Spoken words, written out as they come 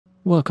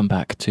Welcome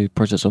back to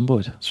Project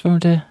Zomboid. It's Phone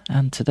here,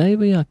 and today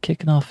we are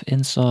kicking off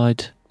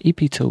inside EP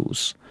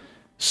Tools.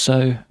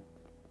 So,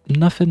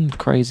 nothing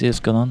crazy has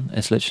gone on.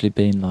 It's literally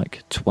been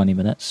like 20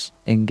 minutes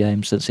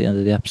in-game since the end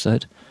of the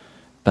episode.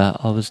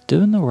 But I was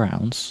doing the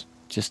rounds,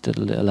 just did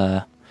a little,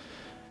 I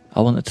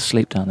wanted to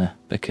sleep down there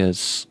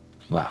because,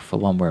 well, for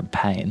one, we're in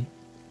pain.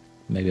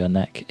 Maybe our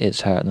neck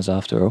is hurting us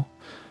after all.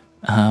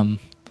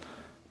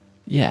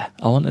 Yeah,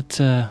 I wanted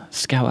to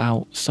scout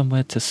out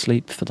somewhere to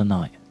sleep for the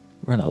night.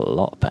 We're in a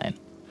lot of pain.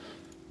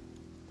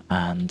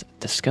 And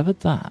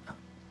discovered that.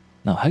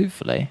 Now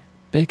hopefully,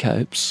 big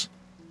hopes,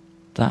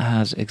 that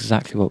has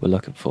exactly what we're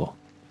looking for.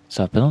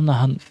 So I've been on the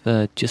hunt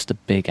for just a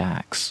big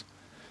axe.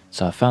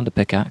 So I found a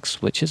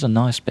pickaxe, which is a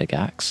nice big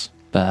axe,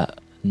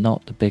 but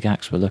not the big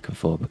axe we're looking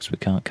for because we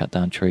can't cut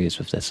down trees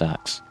with this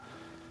axe.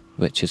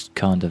 Which is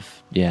kind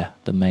of, yeah,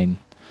 the main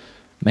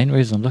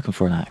reason I'm looking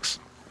for an axe.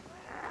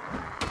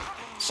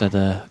 So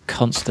the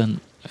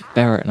constant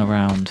ferreting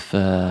around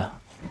for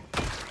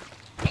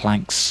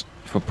planks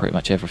from pretty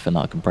much everything that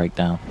I can break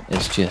down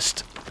is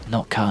just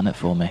not cutting it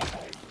for me.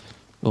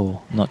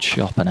 Or not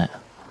chopping it.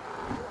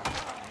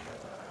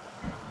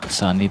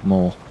 So I need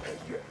more.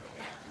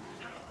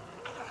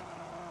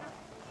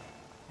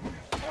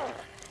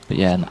 But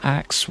yeah, an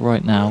axe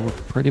right now will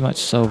pretty much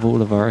solve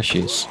all of our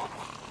issues.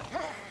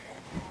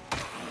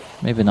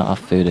 Maybe not our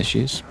food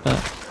issues, but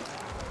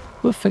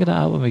we'll figure that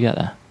out when we get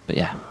there. But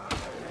yeah,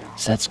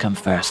 Zeds come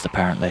first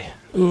apparently.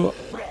 Ugh.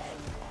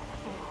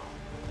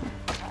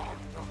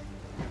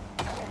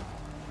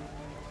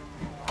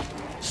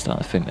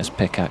 Starting to think this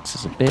pickaxe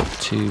is a bit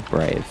too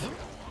brave.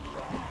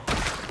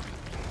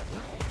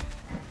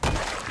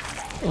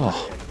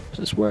 Oh,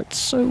 this worked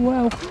so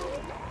well.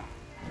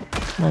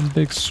 One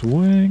big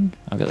swing.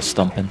 I'll get the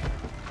stomping.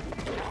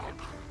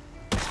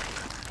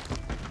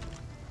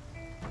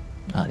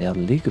 Ah, the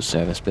legal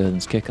service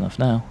building's kicking off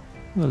now.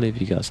 We'll leave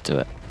you guys to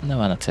it. No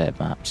annotated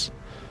maps.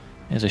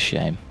 It's a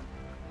shame.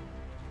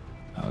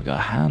 Oh, we've got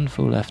a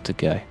handful left to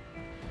go.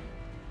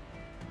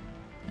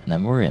 And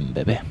then we're in,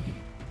 baby.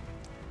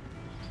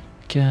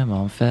 Come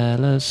on,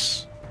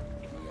 fellas.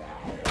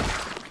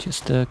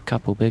 Just a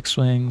couple big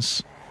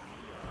swings.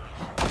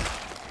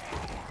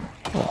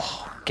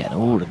 Oh, getting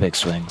all the big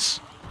swings.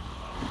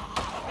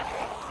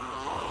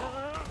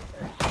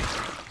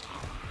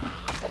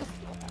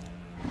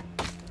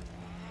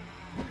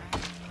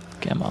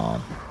 Come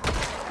on.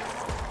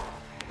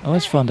 I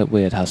always find it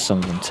weird how some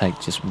of them take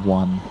just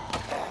one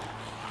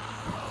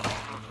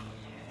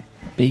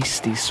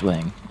beastie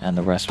swing and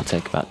the rest will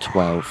take about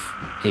 12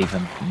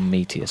 even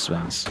meatier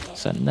swings.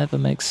 So it never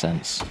makes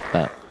sense,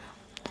 but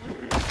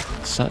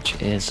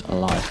such is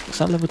life. Is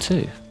that level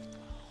 2?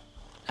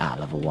 Ah,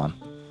 level 1.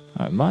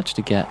 Alright, might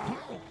actually get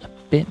a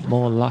bit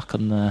more luck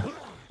on the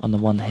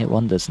one-hit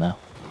wonders now.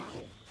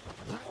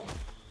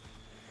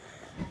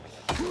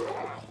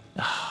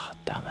 Ah,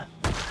 damn it.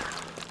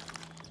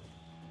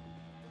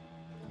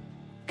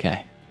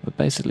 Okay, we're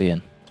basically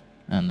in.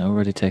 And they're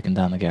already taken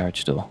down the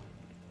garage door.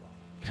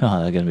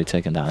 Oh, they're going to be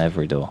taking down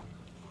every door.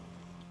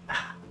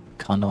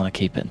 Kinda want to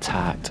keep it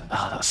intact.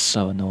 Oh, that's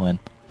so annoying.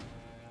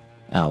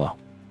 Oh well.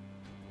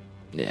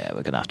 Yeah,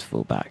 we're going to have to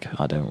fall back.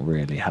 I don't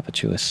really have a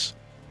choice.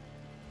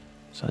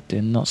 So I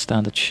do not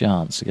stand a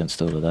chance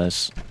against all of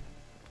those.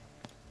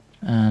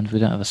 And we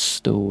don't have a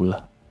stool.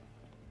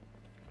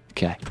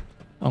 Okay.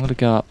 I'm going to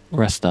go up,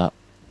 rest up,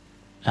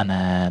 and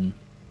then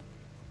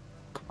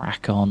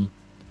crack on.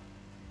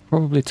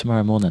 Probably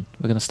tomorrow morning.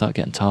 We're going to start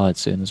getting tired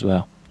soon as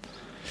well.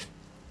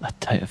 I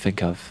don't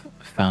think I've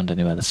found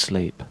anywhere to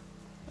sleep.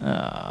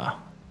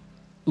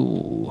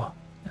 Ooh,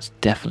 it's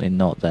definitely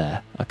not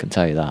there. I can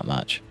tell you that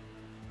much.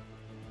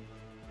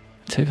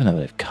 I don't even know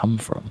where they've come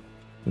from.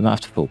 We might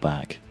have to fall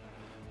back.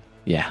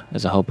 Yeah,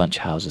 there's a whole bunch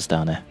of houses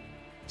down here.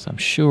 So I'm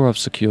sure I've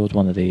secured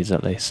one of these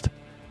at least.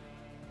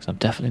 Because I'm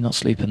definitely not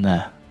sleeping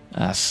there.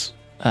 That's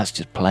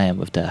just playing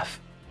with death.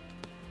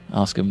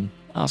 Ask him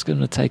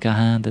to take a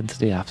hand into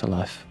the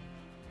afterlife.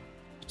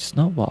 It's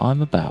not what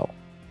I'm about.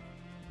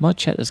 Might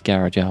check this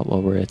garage out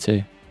while we're here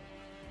too.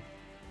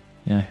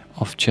 You know,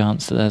 off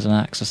chance that there's an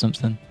axe or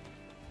something.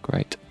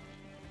 Great.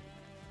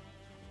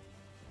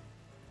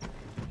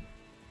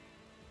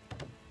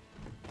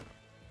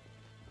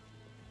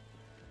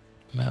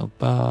 Metal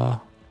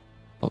bar.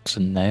 Box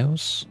of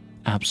nails.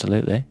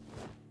 Absolutely.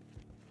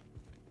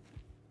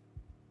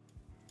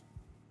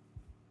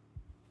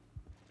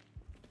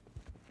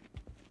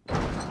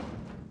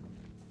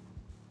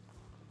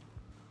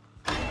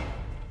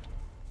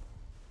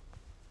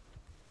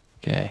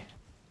 Okay,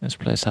 this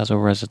place has a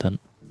resident.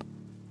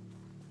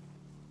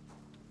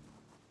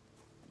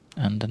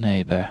 And a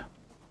neighbour.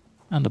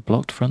 And a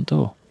blocked front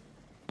door.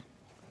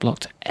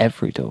 Blocked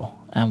every door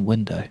and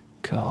window.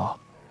 God.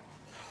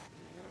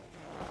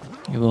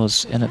 He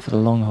was in it for the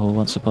long haul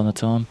once upon a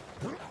time.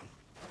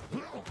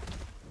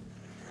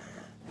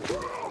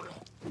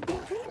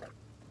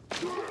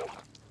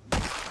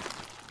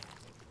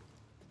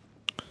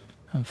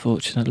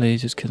 Unfortunately, he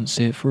just couldn't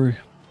see it through.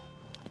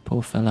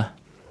 Poor fella.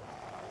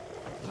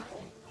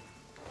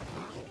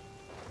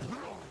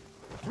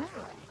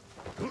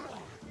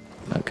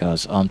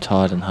 Guys, I'm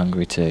tired and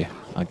hungry too.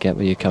 I get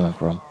where you're coming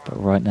from,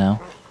 but right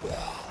now,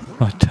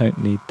 I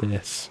don't need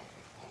this.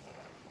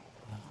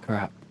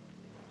 Crap.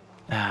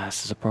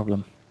 This is a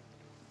problem.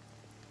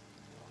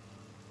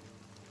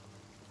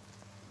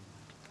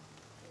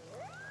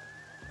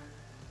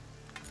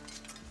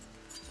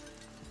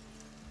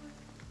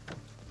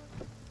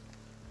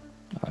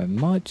 I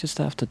might just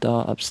have to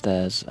dart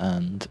upstairs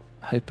and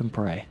hope and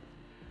pray.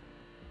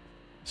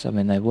 So, I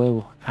mean, they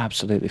will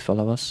absolutely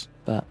follow us,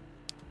 but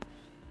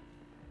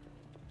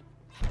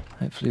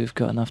hopefully we've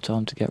got enough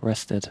time to get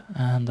rested.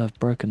 And I've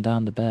broken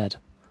down the bed.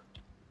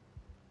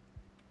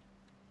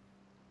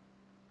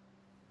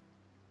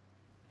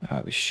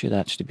 Alright, we should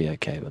actually be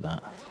okay with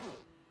that.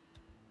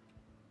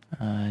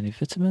 Any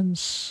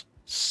vitamins?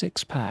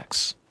 6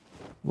 packs.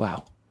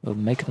 Wow, we'll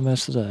make the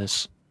most of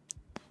those.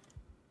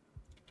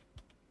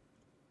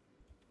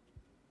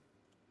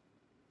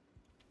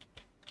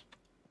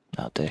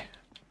 That'll do.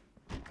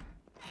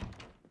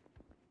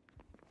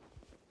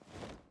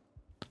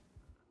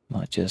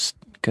 Might just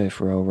go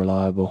for all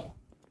reliable.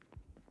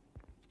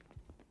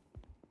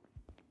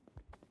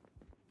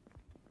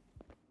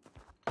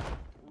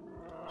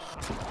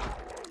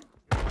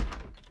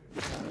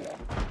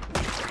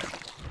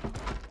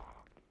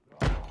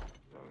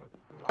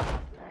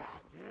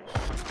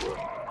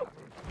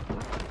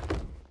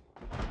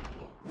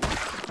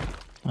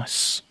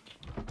 Nice.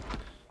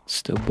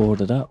 Still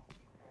boarded up.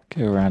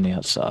 Go around the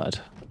outside.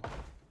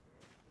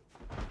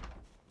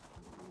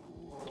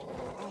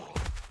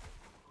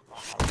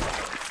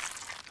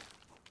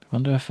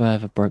 Wonder if I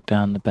ever broke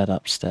down the bed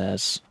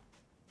upstairs.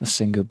 The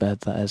single bed,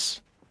 that is.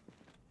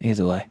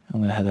 Either way, I'm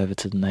going to head over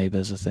to the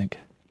neighbours, I think.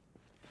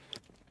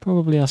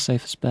 Probably our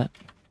safest bet.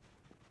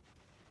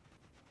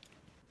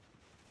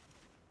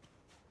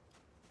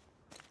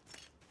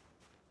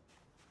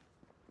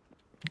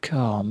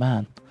 Oh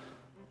man.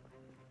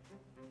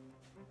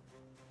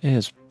 It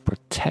has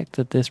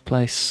protected this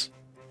place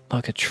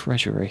like a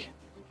treasury.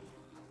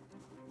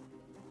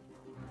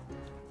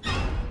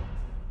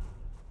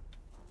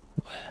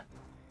 Where?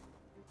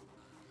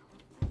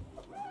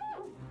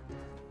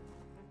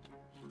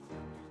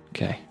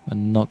 Okay, we're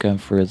not going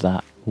through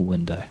that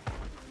window.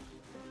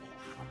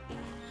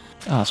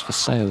 Oh, it's for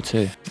sale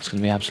too. There's going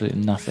to be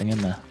absolutely nothing in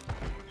there.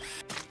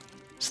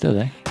 Still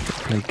though,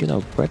 play good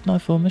old bread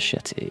knife or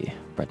machete.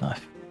 Bread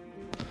knife.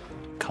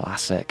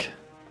 Classic.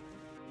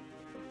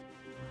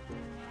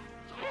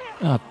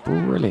 Oh,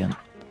 brilliant.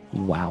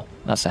 Wow,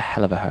 that's a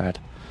hell of a herd.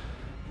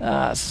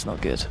 This is not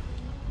good.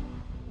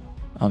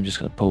 I'm just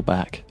going to pull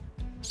back.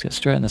 Let's get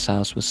straight in this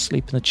house. We'll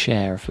sleep in the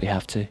chair if we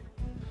have to.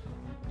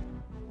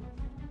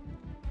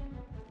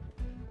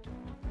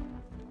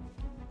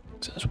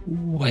 So it's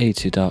way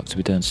too dark to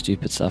be doing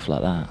stupid stuff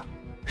like that.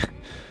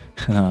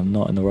 And I'm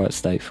not in the right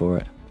state for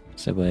it.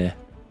 So we're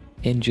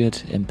injured,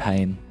 in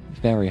pain,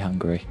 very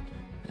hungry,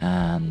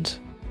 and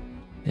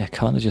yeah,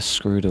 kind of just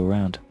screwed all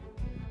around.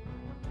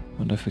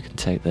 Wonder if we can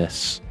take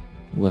this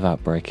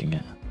without breaking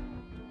it.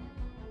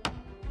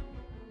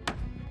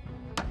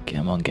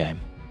 Come on, game.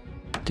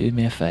 Do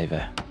me a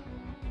favour.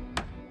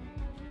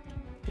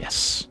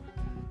 Yes.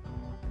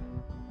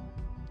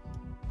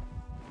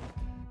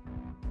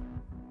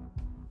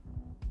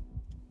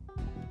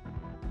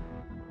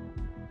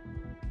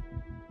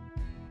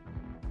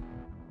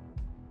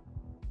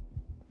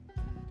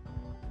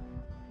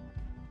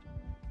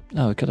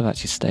 No, we could have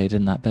actually stayed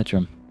in that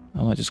bedroom.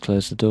 I might just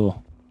close the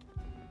door.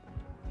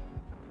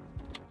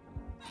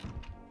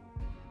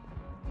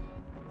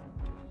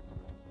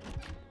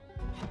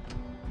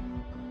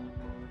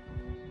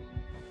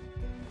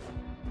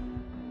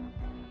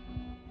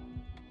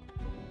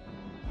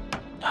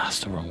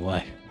 That's the wrong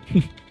way.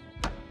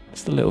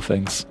 It's the little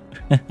things.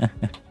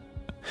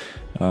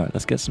 Alright,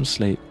 let's get some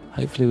sleep.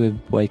 Hopefully we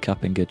wake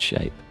up in good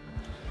shape.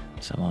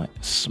 So I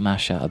might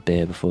smash out a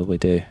beer before we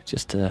do,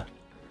 just to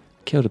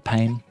kill the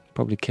pain,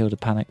 probably kill the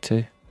panic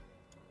too.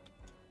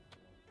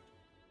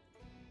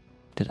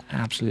 Did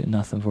absolutely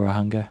nothing for our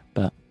hunger,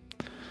 but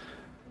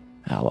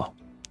oh well.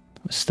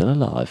 We're still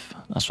alive,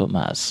 that's what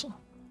matters.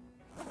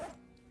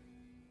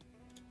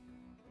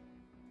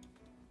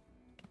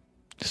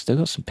 Still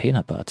got some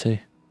peanut butter too.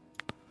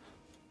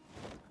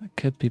 It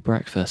could be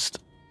breakfast.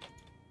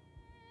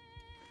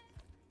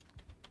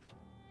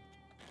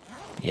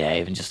 Yeah,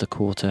 even just a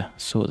quarter.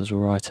 Sort us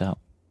right out.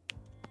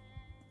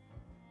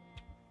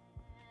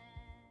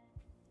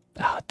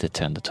 I did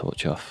turn the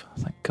torch off.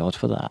 Thank God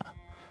for that.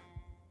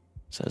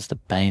 So it's the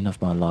bane of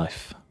my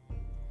life.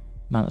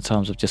 The amount of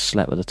times I've just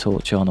slept with the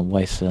torch on and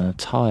wasted an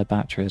entire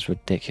battery is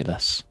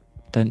ridiculous.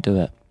 Don't do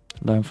it.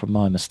 Learn from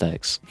my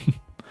mistakes.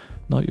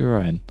 Not your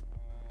own.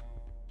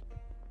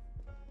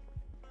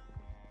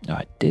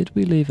 Alright, did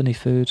we leave any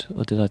food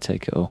or did I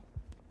take it all?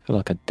 I feel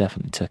like I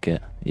definitely took it.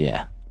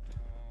 Yeah.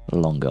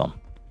 Long gone.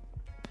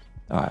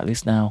 Alright, at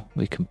least now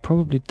we can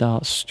probably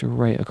dart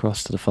straight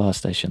across to the fire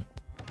station.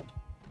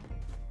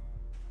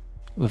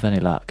 With any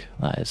luck,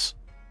 that is.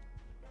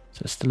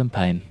 So still in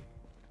pain.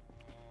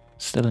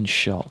 Still in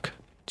shock.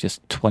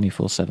 Just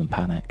 24/7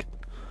 panic.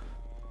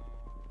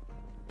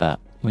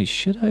 But We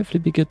should hopefully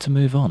be good to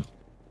move on.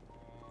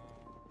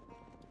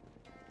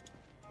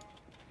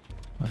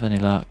 With any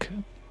luck,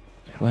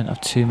 we won't have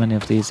too many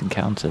of these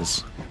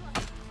encounters.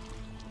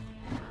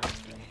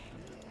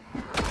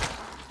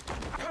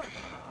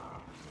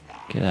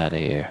 Get out of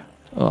here.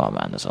 Oh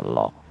man, there's a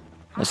lot.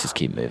 Let's just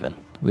keep moving.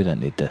 We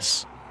don't need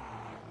this.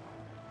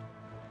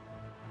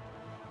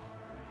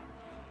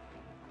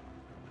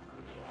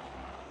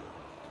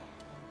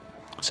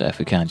 So if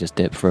we can just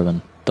dip through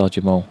and dodge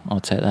them all,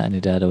 I'll take that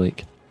any day of the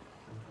week.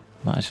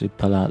 Might actually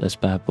pull out this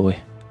bad boy.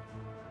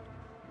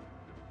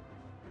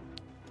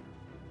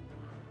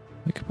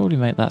 We could probably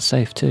make that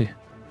safe too.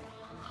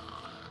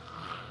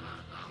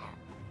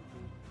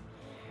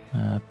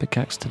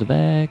 Pickaxe to the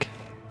bag.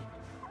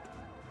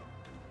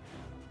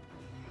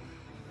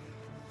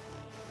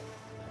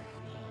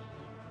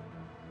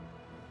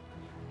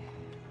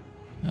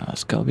 Oh,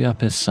 it's got to be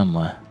up here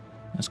somewhere.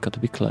 It's got to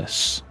be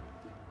close.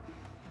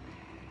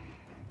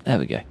 There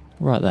we go.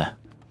 Right there.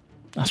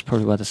 That's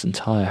probably where this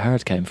entire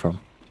herd came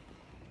from.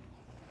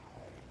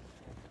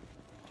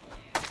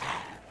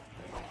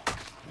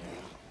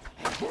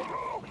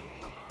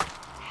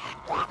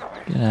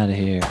 Get out of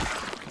here.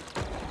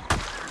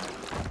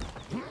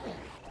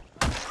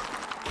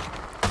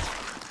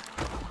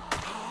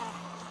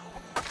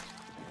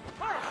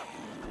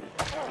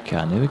 Okay,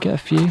 I knew we'd get a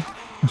few.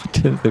 I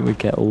didn't think we'd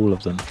get all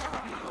of them.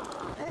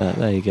 But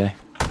there you go.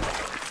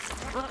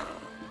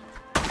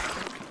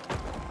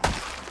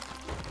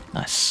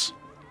 Nice.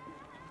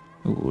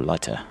 Ooh,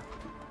 lighter.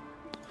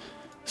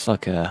 It's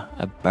like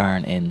a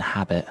burn-in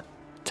habit.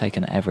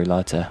 Taking every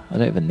lighter. I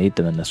don't even need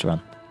them in this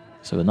run.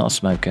 So we're not a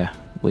smoker.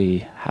 We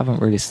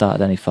haven't really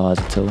started any fires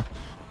at all.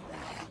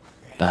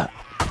 But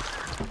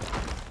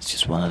it's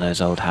just one of those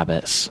old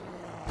habits.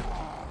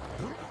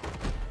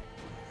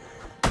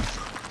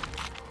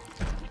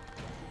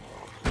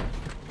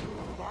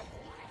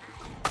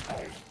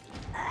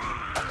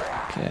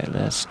 Okay,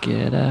 let's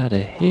get out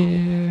of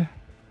here.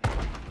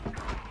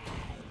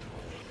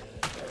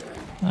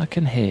 I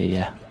can hear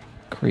you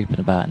creeping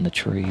about in the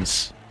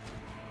trees.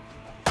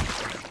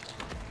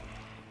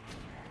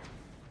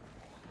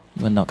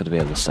 We're not going to be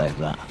able to save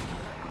that.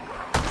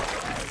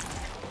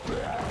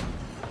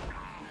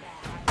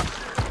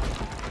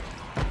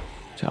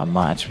 So I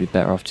might actually be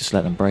better off just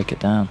letting them break it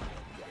down.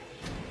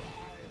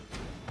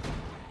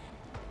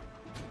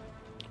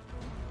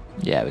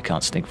 Yeah, we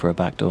can't sneak through a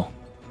back door.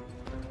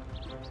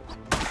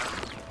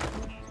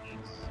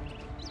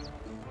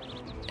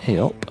 Hey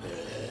up.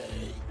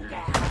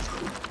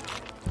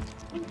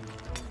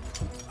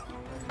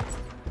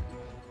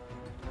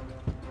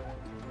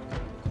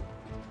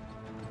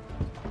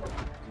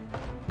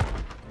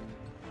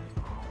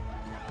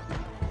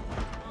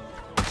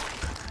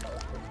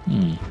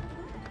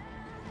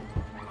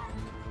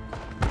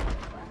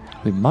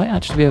 We might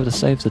actually be able to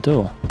save the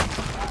door.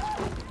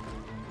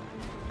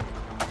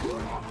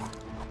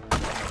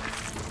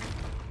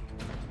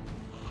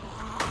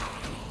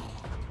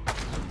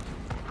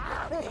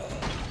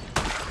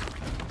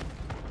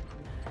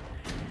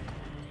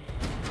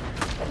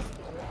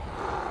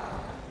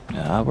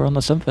 Yeah, we're on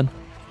to something.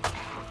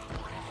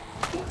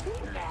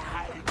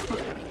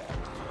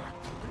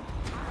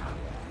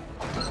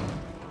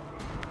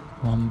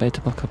 One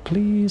beta blocker,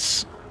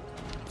 please.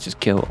 Let's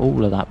just kill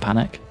all of that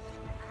panic.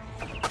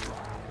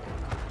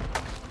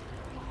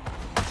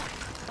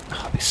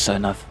 So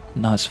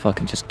nice if I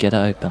can just get it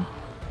open.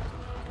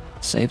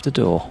 Save the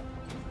door.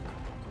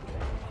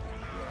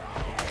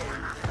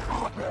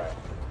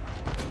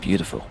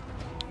 Beautiful.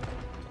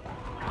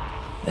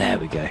 There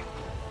we go.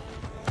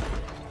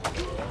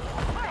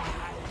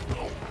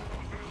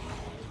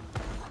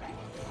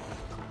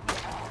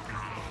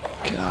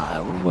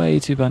 God, we're way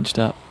too bunched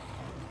up.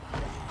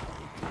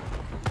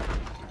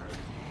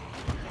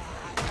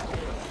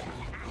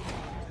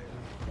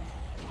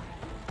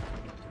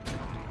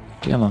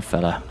 Come on,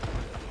 fella.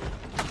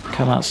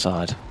 Come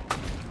outside.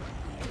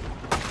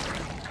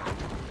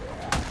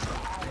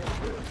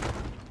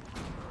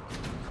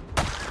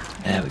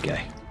 There we go.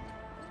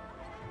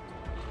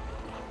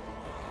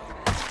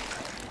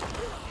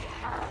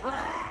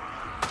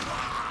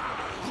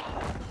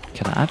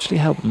 Can I actually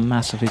help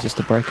massively just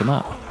to break them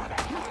up?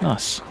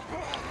 Nice.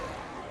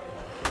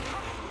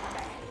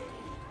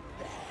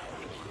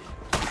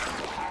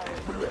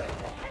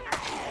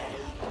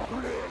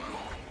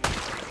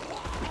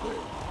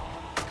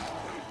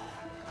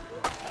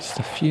 Just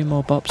a few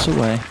more bops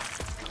away.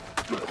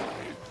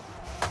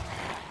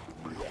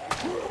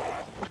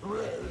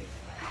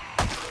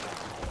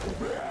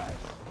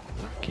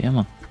 Come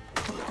on.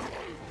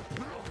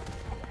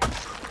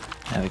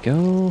 There we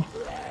go.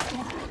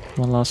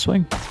 One last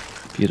swing.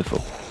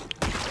 Beautiful.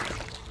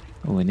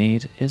 All we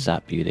need is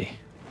that beauty.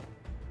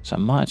 So I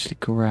might actually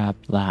grab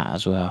that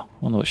as well. I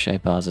wonder what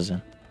shape ours is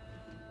in.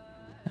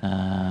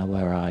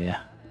 Where are you?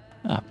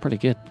 Ah, pretty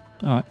good.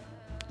 Alright.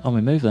 On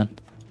we move then.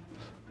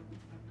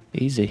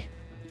 Easy.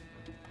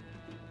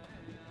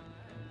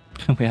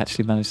 We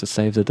actually managed to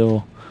save the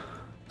door.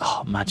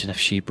 Oh, imagine if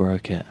she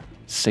broke it.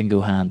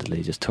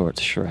 Single-handedly just tore it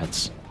to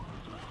shreds.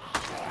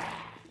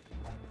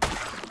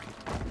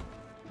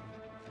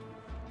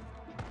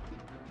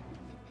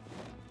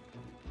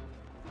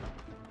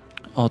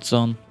 odds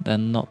on there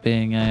not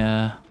being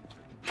a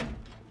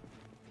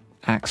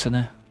axe in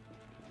there?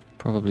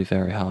 Probably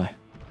very high.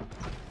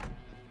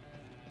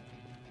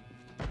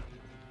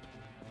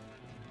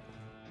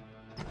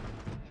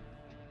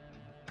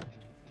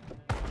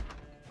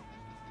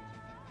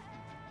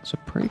 It's a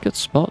pretty good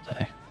spot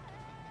though.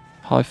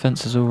 High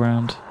fences all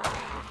round.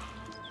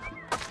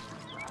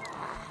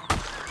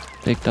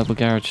 Big double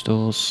garage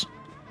doors.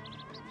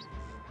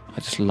 I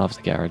just love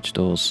the garage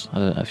doors. I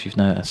don't know if you've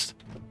noticed.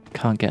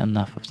 Can't get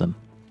enough of them.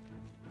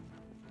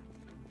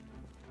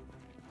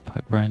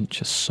 Pipe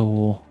wrench, a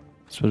saw.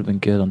 This would have been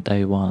good on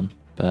day one,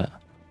 but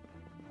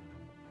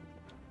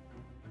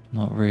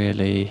not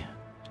really.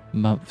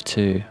 Month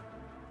 2.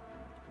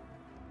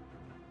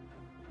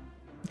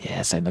 Yeah,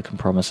 this ain't looking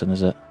promising,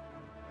 is it?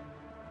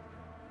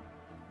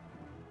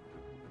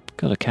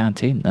 Got a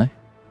canteen though.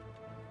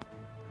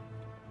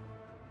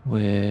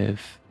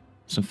 With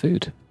some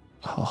food.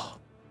 Oh,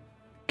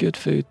 good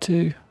food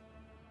too.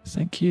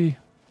 Thank you.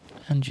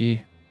 And you.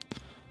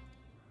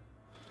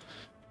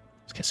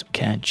 Let's get some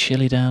canned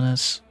chili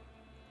downers.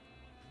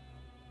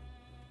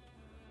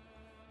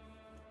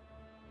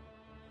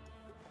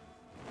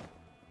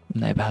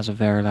 Neighbour has a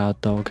very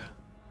loud dog.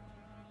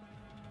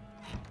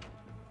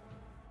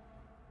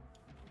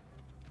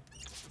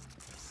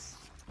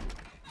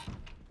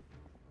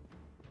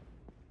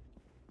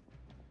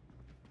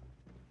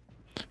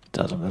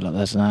 Doesn't look like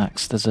there's an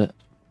axe, does it?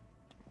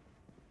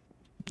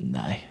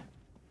 No.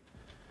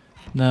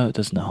 No, it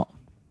does not.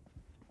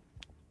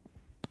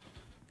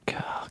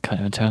 God,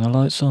 can't even turn the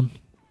lights on.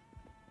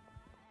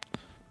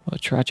 What a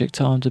tragic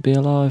time to be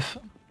alive.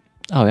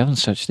 Oh, we haven't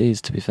searched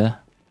these, to be fair.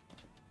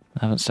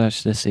 I haven't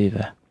searched this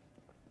either.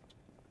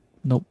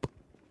 Nope.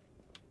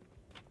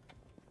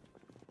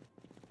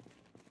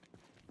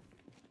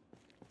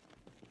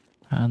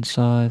 Hand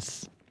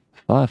scythe.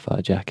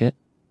 Firefly jacket.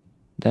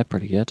 They're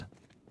pretty good.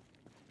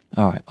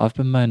 Alright, I've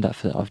been moaned at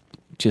for... I've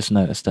just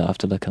noticed that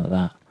after looking at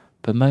that.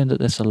 Been moaned at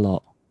this a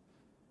lot.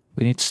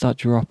 We need to start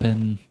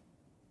dropping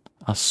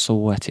our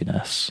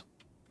sweatiness.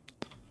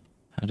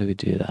 How do we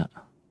do that?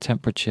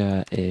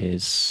 Temperature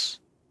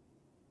is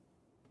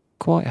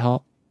quite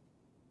hot.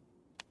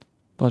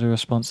 Body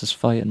response is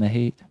fighting the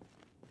heat.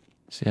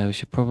 So yeah, we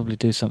should probably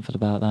do something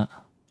about that.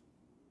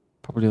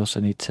 Probably also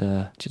need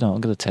to... Do you know what?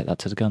 I'm going to take that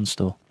to the gun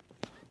store.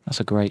 That's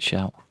a great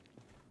shout.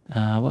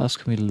 What else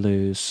can we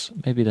lose?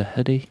 Maybe the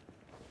hoodie?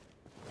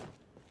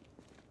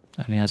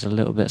 Only has a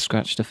little bit of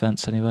scratch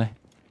defense anyway.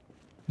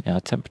 Yeah,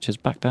 our temperature's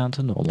back down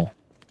to normal.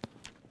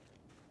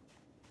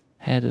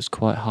 Head is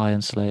quite high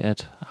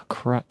insulated. Our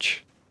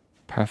crutch,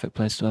 perfect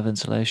place to have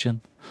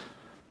insulation.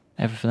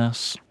 Everything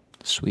else,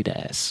 sweet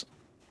ass.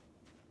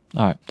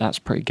 Alright, that's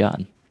pretty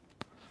gutting.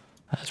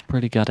 That's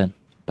pretty gutting,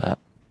 but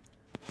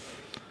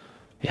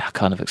yeah, I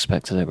kind of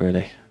expected it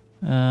really.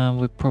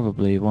 We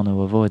probably want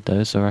to avoid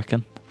those, I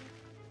reckon.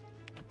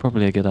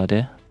 Probably a good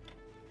idea.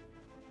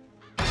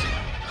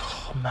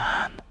 Oh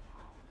man.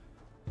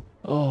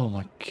 Oh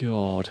my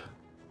god.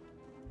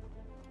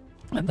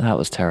 That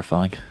was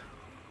terrifying.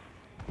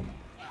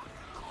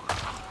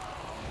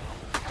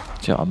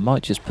 So I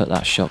might just put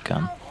that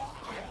shotgun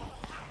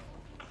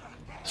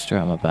straight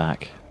on my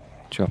back.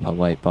 Drop our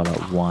weight by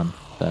like 1,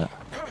 but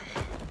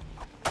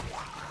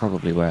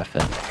probably worth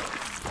it.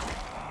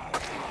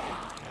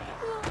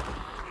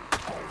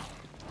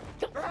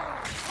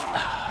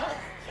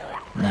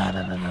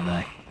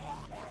 No.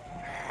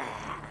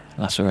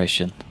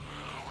 Laceration.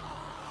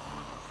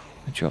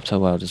 I dropped our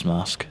welder's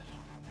mask.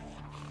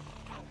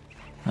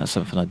 That's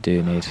something I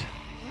do need.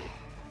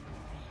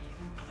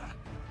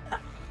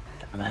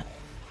 Damn it.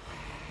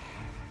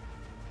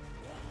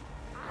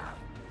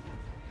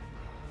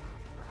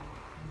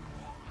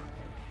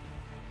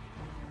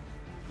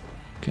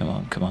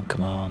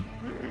 Come on.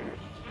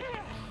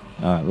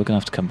 Alright, we're gonna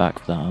have to come back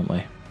for that, aren't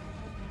we?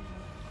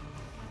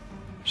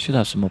 Should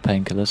have some more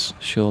painkillers,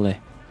 surely.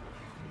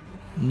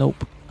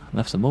 Nope.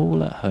 Left them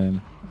all at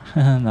home.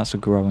 That's a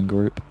growing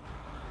group.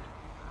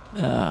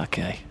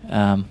 Okay.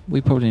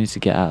 We probably need to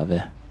get out of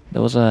here.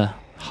 There was a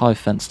high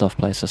fenced off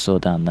place I saw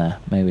down there.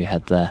 Maybe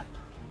head there.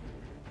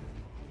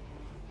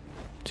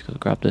 Just gotta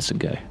grab this and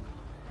go.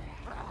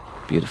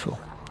 Beautiful.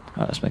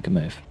 Alright, let's make a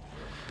move.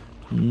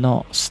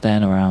 Not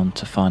staying around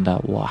to find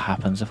out what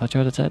happens if I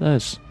try to take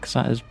those, because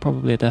that is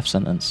probably a death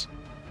sentence.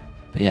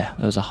 But yeah,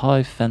 there was a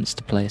high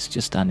fenced place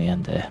just down the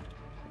end here.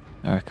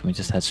 I reckon we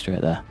just head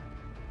straight there.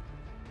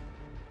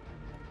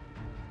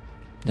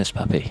 This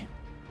puppy.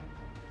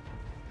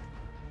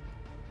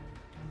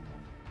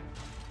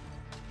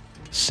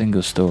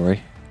 Single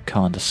story,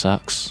 kinda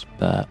sucks,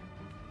 but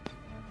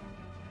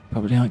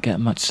probably aren't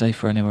getting much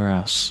safer anywhere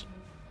else.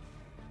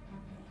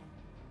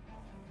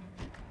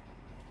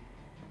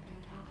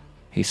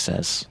 He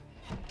says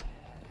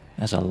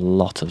there's a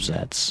lot of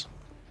Zeds.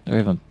 They're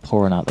even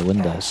pouring out the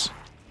windows.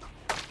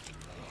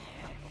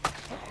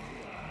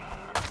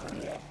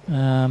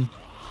 May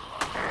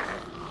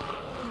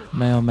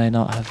or may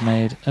not have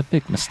made a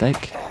big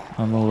mistake.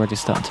 I'm already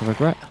starting to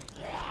regret.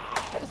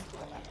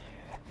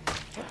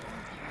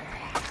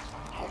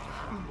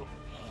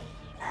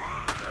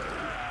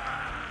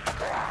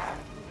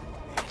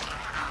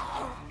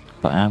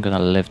 But I am going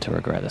to live to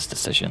regret this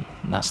decision,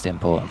 and that's the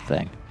important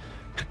thing.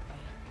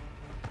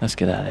 Let's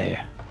get out of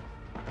here.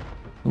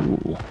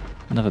 Ooh,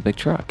 another big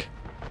truck.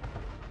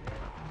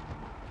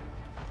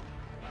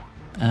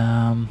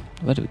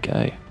 Where do we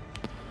go?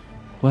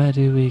 Where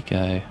do we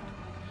go?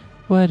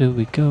 Where do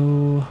we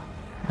go?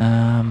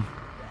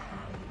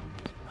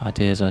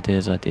 Ideas,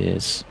 ideas,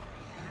 ideas.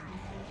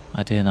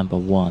 Idea number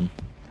 1.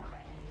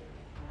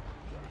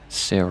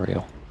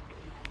 Cereal.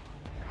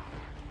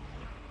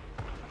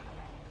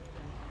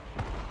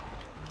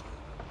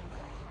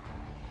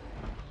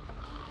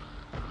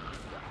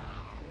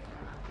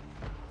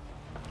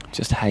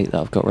 Just hate that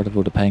I've got rid of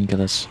all the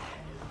painkillers.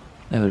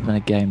 That would have been a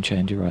game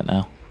changer right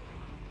now.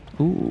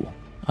 Ooh,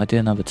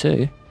 idea number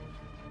 2.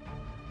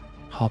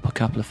 Hop a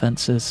couple of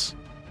fences.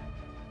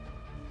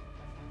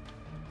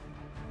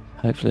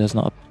 Hopefully there's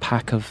not a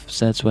pack of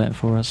Zeds waiting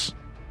for us.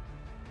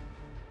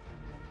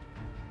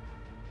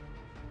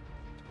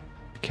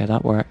 Okay,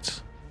 that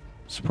worked.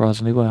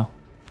 Surprisingly well.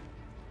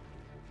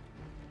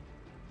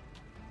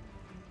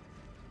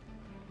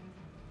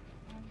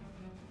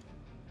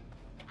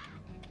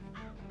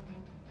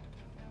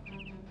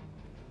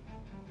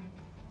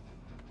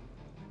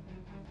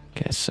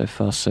 Okay, so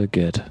far so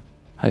good.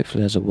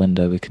 Hopefully there's a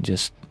window we can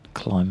just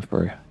climb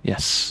through.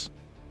 Yes.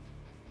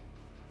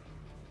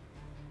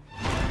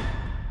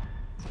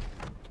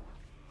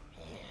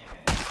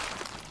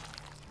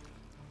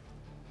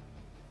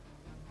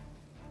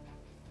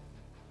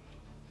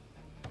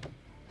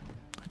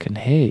 I can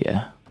hear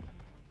you.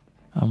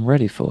 I'm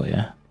ready for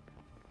you.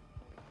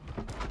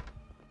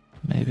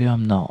 Maybe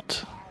I'm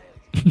not.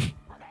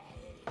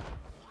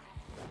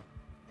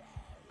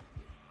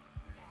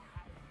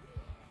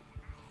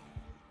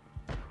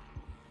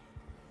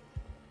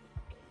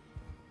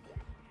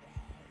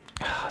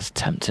 It's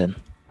tempting.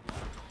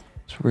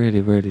 It's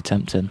really, really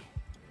tempting.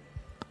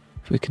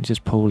 If we can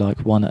just pull like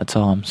one at a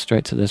time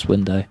straight to this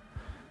window,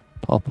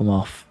 pop them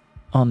off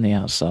on the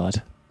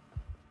outside.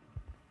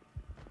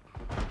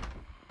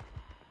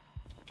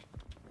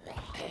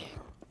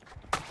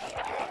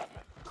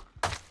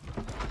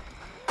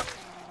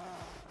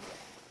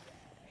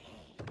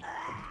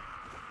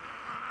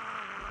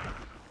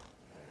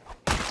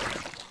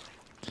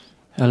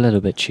 A little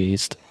bit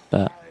cheesed,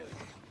 but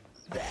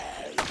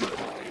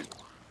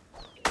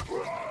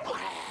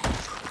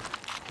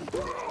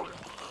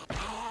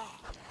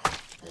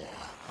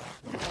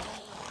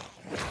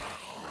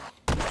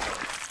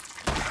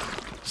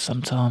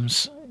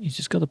sometimes you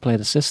just got to play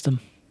the system.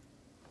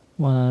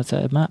 One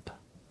annotated map.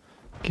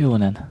 Go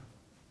on in.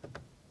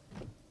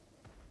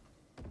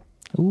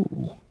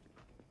 Ooh,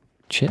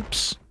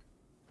 chips,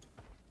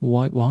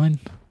 white wine.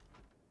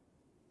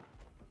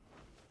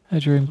 A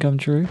dream come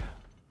true,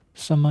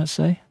 some might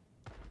say.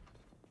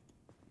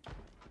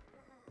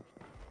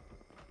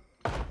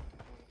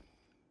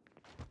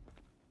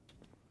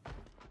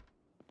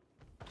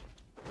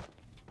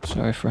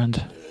 Sorry,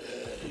 friend.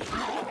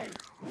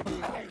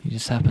 You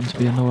just happen to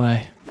be in the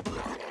way.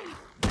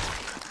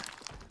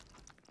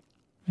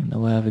 In the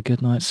way of a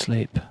good night's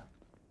sleep.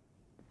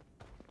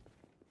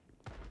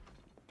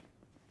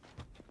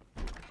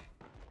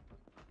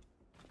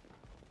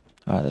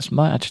 Alright, this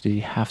might actually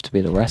have to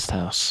be the rest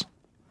house.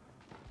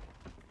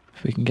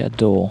 If we can get a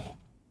door.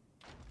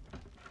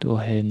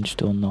 Door hinge,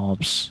 door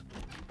knobs.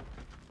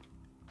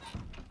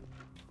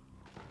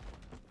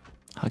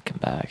 Hiking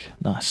bag.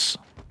 Nice.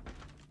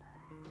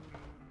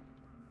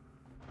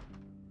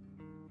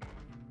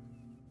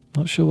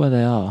 Not sure where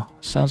they are.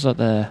 Sounds like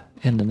they're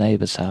in the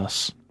neighbour's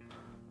house.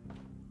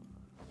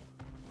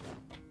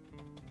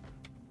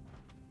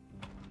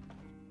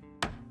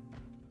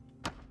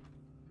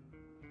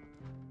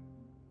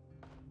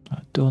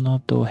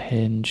 Doorknob, door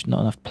hinge,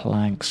 not enough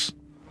planks.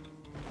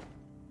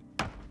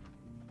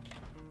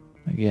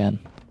 Again,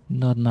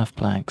 not enough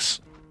planks.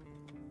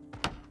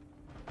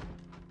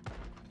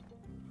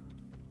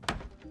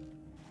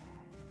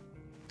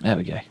 There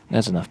we go,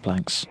 there's enough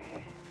planks.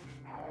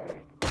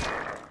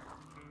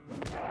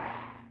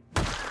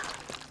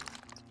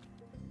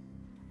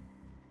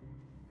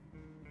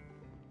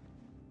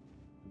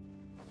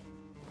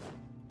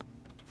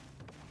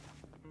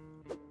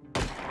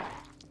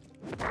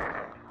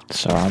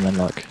 Sorry, I'm in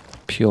like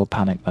pure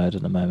panic mode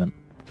at the moment.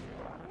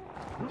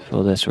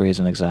 For this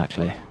reason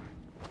exactly.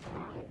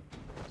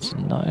 So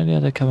not only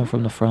are they coming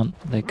from the front,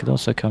 they could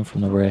also come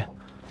from the rear.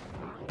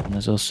 And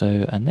there's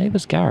also a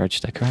neighbour's garage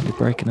they're currently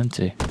breaking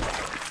into.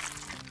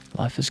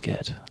 Life is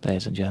good,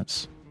 ladies and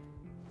gents.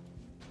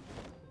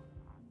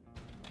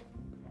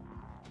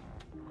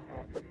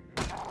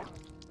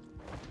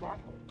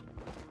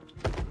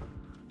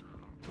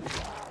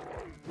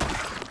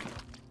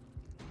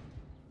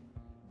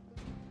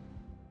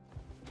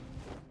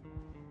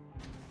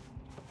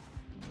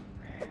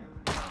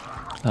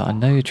 I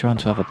know you're trying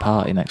to have a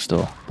party next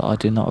door, but I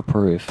do not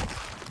approve.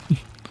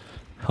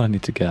 I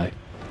need to go.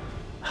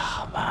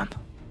 Oh man.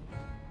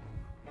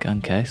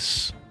 Gun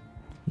case.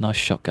 Nice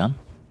shotgun.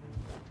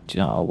 Do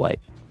you know, I'll wait.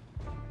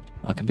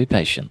 I can be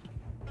patient.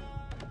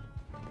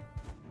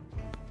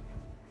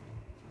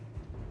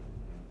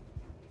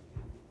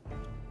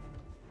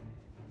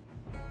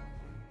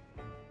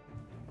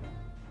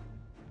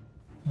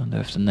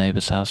 if the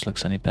neighbour's house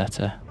looks any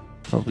better.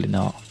 Probably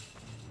not.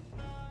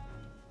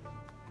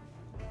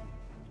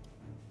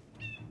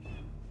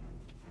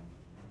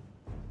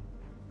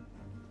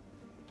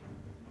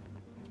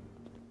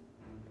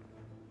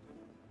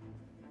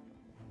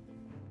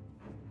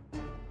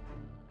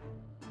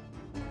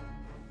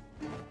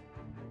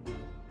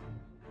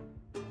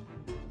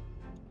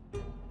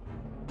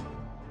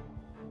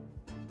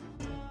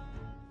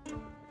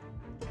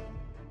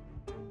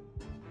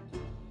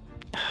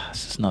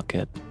 This is not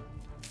good.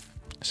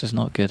 This is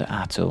not good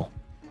at all.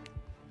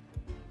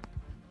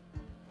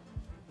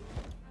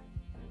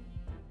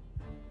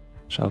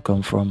 So I've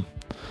gone from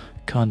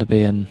kind of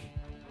being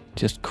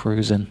just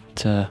cruising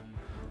to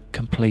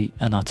complete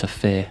and utter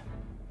fear.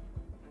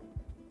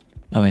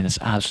 I mean, it's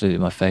absolutely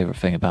my favourite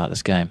thing about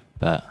this game,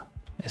 but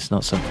it's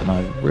not something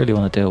I really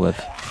want to deal with.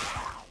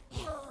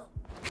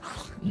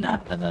 No.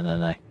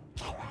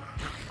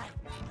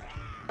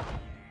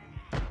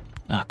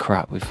 Ah,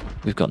 crap,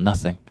 we've got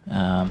nothing.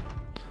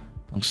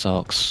 Long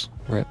socks,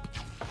 rip.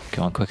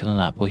 Come on, quicker than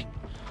that, boy.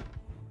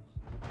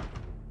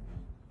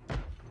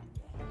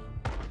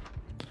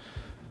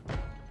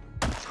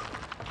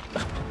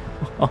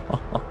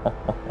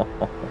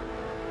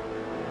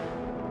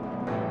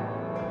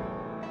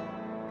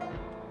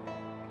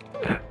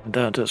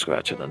 Down to a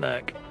scratch in the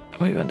neck.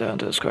 We went down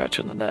to a scratch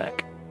in the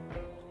neck.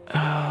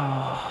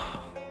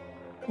 Ah,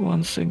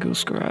 one single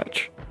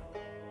scratch.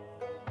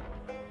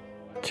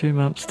 2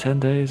 months, 10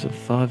 days, and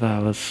 5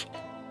 hours.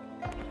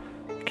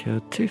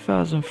 Killed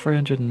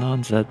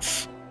 2,309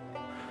 Zeds.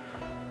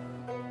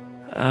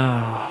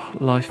 Ah,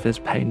 life is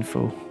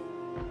painful.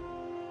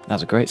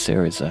 That's a great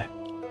series, though.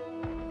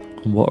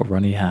 And what a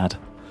run he had.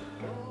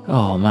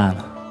 Oh man,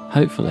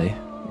 hopefully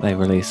they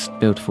release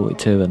Build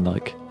 42 in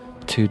like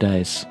 2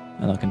 days,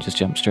 and I can just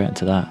jump straight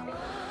into that.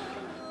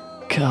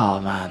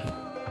 God, man.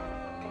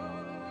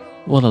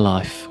 What a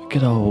life.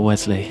 Good old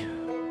Wesley.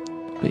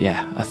 But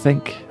yeah, I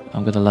think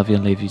I'm going to love you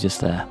and leave you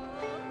just there.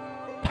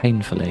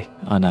 Painfully,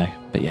 I know.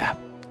 But yeah,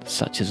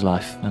 such is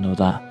life and all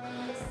that.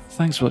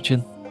 Thanks for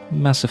watching.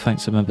 Massive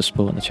thanks to members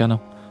supporting the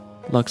channel.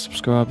 Like,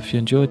 subscribe if you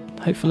enjoyed.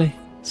 Hopefully,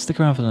 stick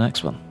around for the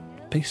next one.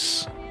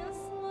 Peace.